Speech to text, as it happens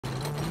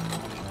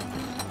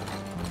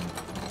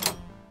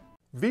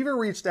Vevor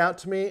reached out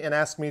to me and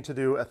asked me to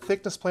do a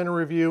thickness planer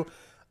review.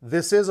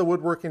 This is a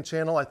woodworking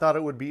channel. I thought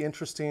it would be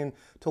interesting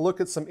to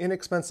look at some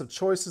inexpensive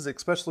choices,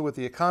 especially with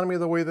the economy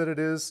the way that it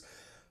is.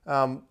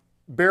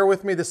 Bear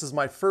with me, this is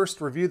my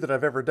first review that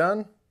I've ever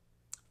done.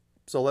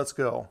 So let's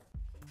go.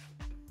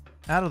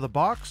 Out of the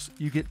box,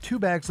 you get 2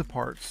 bags of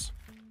parts.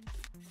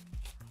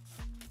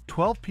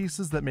 12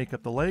 pieces that make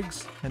up the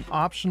legs, an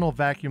optional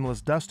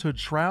vacuumless dust hood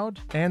shroud,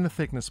 and the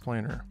thickness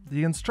planer.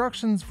 The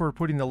instructions for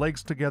putting the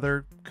legs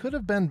together could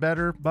have been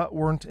better, but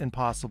weren't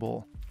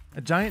impossible.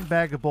 A giant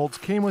bag of bolts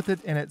came with it,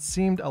 and it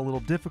seemed a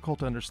little difficult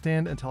to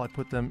understand until I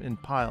put them in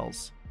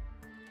piles.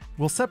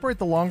 We'll separate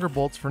the longer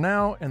bolts for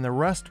now, and the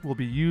rest will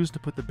be used to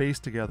put the base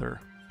together.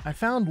 I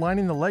found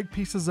lining the leg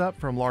pieces up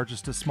from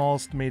largest to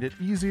smallest made it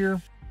easier,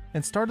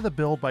 and started the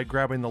build by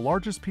grabbing the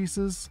largest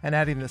pieces and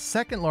adding the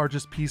second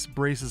largest piece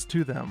braces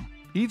to them.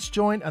 Each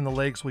joint on the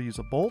legs will use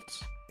a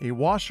bolt, a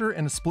washer,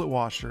 and a split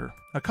washer.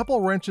 A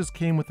couple wrenches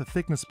came with the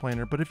thickness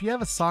planer, but if you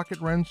have a socket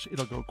wrench,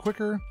 it'll go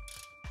quicker.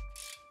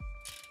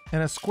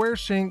 And a square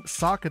shank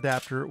sock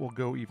adapter will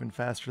go even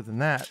faster than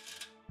that.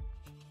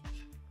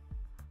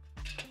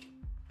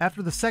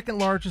 After the second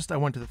largest, I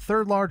went to the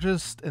third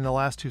largest, and the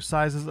last 2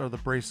 sizes are the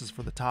braces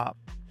for the top.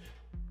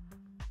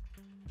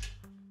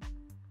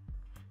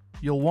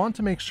 You'll want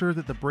to make sure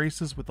that the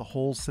braces with the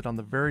holes sit on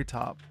the very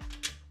top.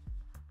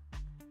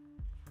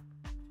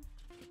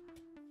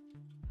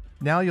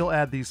 Now you'll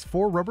add these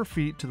 4 rubber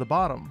feet to the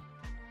bottom.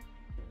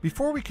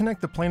 Before we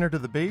connect the planer to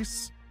the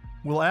base,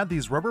 we'll add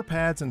these rubber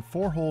pads and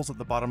 4 holes at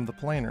the bottom of the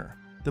planer.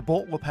 The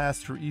bolt will pass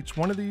through each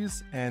one of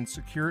these and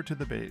secure it to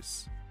the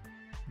base.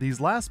 These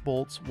last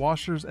bolts,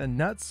 washers, and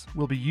nuts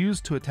will be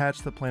used to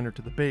attach the planer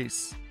to the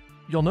base.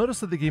 You'll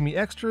notice that they gave me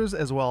extras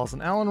as well as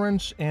an Allen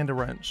wrench and a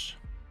wrench.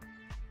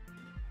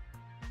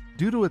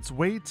 Due to its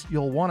weight,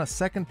 you'll want a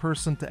second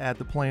person to add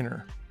the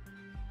planer.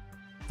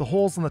 The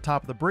holes on the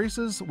top of the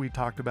braces we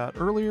talked about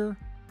earlier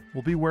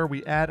will be where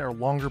we add our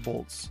longer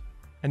bolts,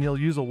 and you'll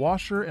use a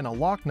washer and a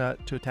lock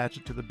nut to attach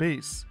it to the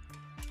base.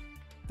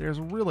 There's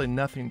really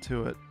nothing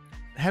to it.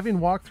 Having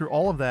walked through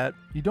all of that,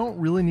 you don't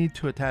really need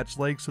to attach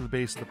legs to the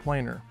base of the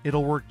planer.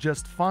 It'll work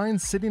just fine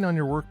sitting on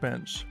your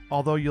workbench,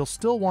 although you'll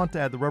still want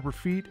to add the rubber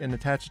feet and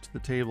attach it to the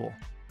table.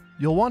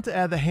 You'll want to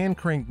add the hand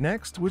crank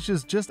next, which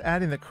is just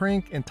adding the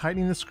crank and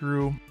tightening the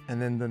screw,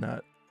 and then the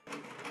nut.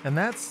 And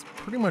that's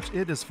pretty much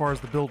it as far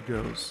as the build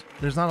goes.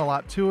 There's not a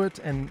lot to it,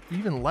 and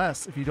even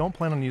less if you don't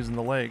plan on using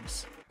the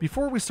legs.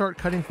 Before we start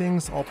cutting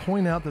things, I'll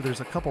point out that there's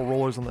a couple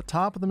rollers on the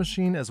top of the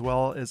machine as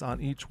well as on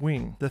each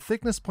wing. The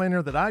thickness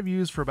planer that I've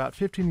used for about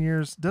 15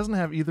 years doesn't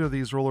have either of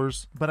these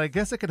rollers, but I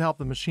guess it could help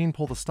the machine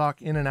pull the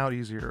stock in and out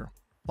easier.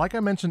 Like I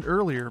mentioned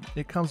earlier,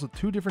 it comes with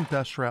 2 different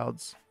dust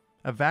shrouds.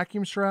 A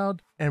vacuum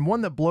shroud, and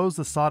one that blows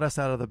the sawdust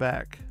out of the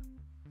back.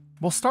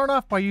 We'll start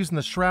off by using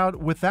the shroud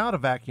without a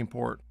vacuum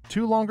port.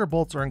 2 longer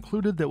bolts are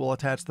included that will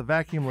attach the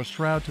vacuumless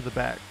shroud to the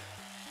back.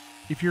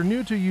 If you're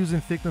new to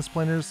using thickness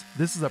planers,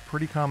 this is a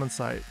pretty common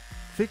sight.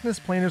 Thickness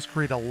planers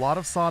create a lot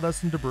of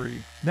sawdust and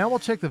debris. Now we'll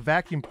check the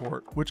vacuum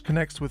port, which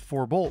connects with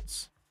 4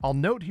 bolts. I'll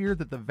note here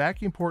that the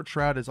vacuum port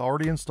shroud is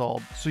already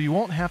installed, so you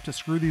won't have to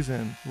screw these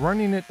in.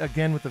 Running it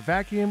again with the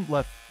vacuum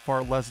left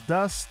far less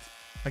dust,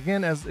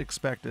 again as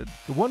expected.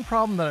 The one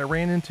problem that I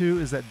ran into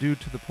is that due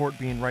to the port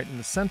being right in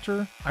the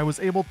center, I was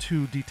able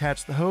to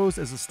detach the hose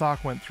as the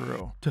stock went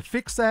through. To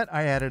fix that,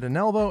 I added an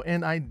elbow,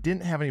 and I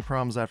didn't have any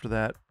problems after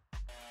that.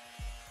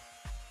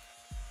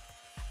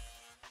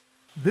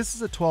 This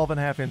is a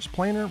 12.5-inch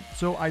planer,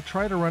 so I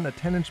try to run a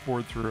 10-inch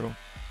board through.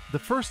 The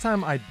first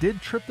time I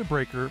did trip the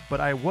breaker, but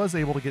I was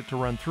able to get to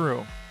run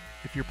through.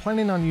 If you're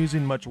planning on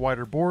using much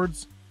wider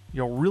boards,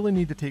 you'll really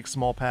need to take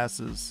small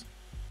passes.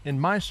 In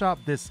my shop,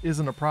 this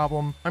isn't a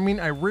problem. I mean,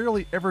 I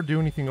rarely ever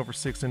do anything over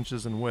 6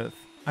 inches in width.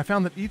 I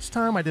found that each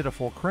time I did a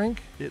full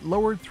crank, it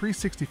lowered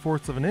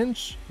 3/64ths of an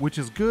inch, which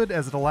is good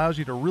as it allows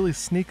you to really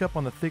sneak up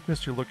on the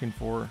thickness you're looking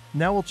for.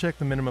 Now we'll check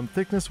the minimum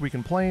thickness we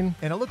can plane,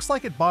 and it looks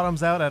like it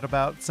bottoms out at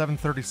about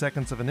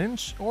 7/32 of an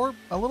inch, or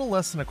a little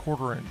less than a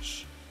 1/4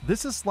 inch.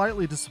 This is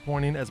slightly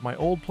disappointing as my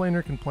old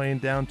planer can plane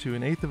down to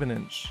 1/8 of an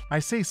inch. I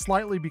say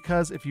slightly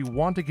because if you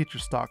want to get your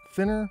stock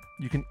thinner,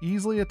 you can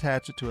easily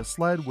attach it to a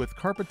sled with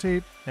carpet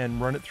tape and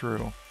run it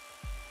through.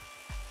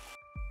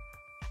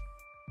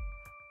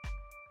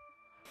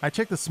 I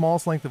checked the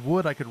smallest length of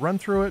wood I could run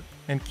through it,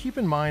 and keep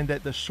in mind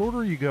that the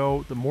shorter you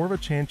go, the more of a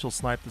chance you'll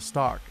snipe the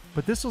stock.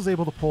 But this was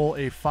able to pull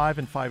a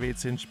 5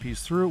 5/8 inch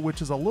piece through,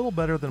 which is a little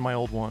better than my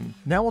old one.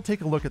 Now we'll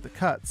take a look at the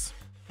cuts.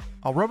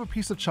 I'll rub a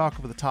piece of chalk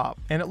over the top,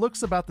 and it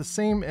looks about the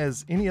same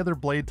as any other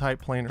blade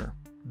type planer.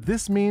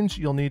 This means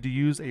you'll need to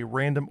use a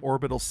random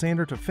orbital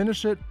sander to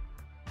finish it,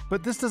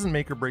 but this doesn't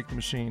make or break the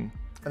machine.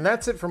 And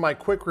that's it for my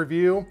quick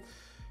review.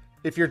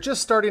 If you're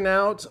just starting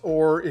out,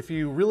 or if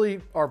you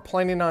really are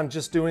planning on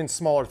just doing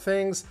smaller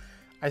things,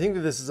 I think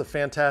that this is a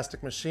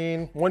fantastic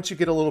machine. Once you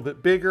get a little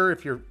bit bigger,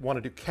 if you want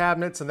to do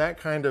cabinets and that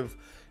kind of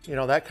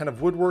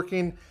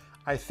woodworking,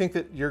 I think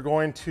that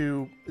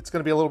it's going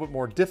to be a little bit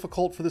more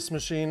difficult for this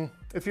machine.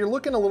 If you're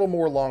looking a little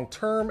more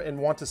long-term and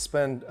want to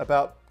spend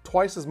about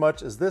twice as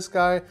much as this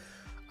guy,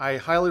 I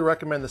highly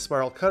recommend the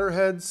spiral cutter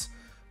heads,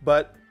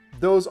 but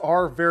those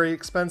are very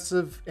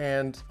expensive,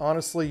 and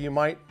honestly, you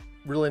might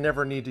really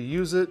never need to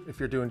use it if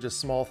you're doing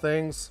just small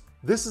things.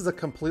 This is a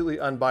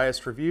completely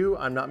unbiased review.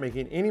 I'm not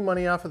making any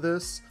money off of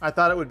this. I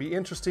thought it would be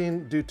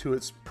interesting due to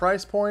its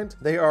price point.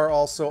 They are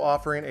also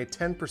offering a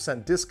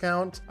 10%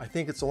 discount. I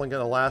think it's only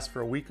gonna last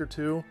for a week or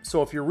two.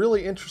 So if you're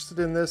really interested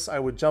in this, I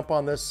would jump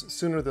on this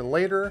sooner than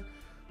later.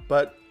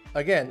 But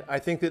again, I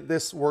think that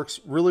this works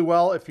really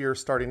well if you're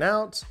starting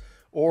out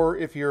or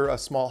if you're a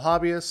small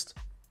hobbyist.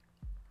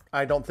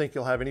 I don't think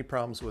you'll have any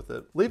problems with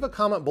it. Leave a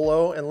comment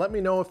below and let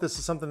me know if this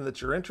is something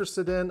that you're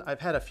interested in.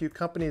 I've had a few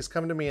companies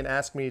come to me and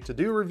ask me to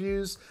do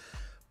reviews,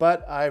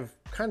 but I've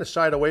kind of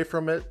shied away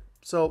from it.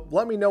 So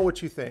let me know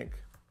what you think.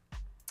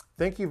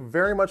 Thank you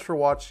very much for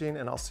watching,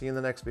 and I'll see you in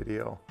the next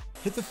video.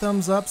 Hit the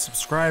thumbs up,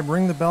 subscribe,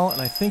 ring the bell,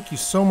 and I thank you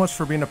so much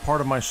for being a part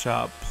of my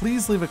shop.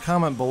 Please leave a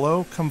comment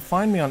below. Come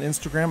find me on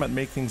Instagram at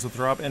Make Things with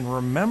Rob, and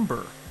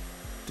remember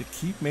to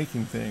keep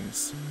making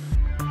things.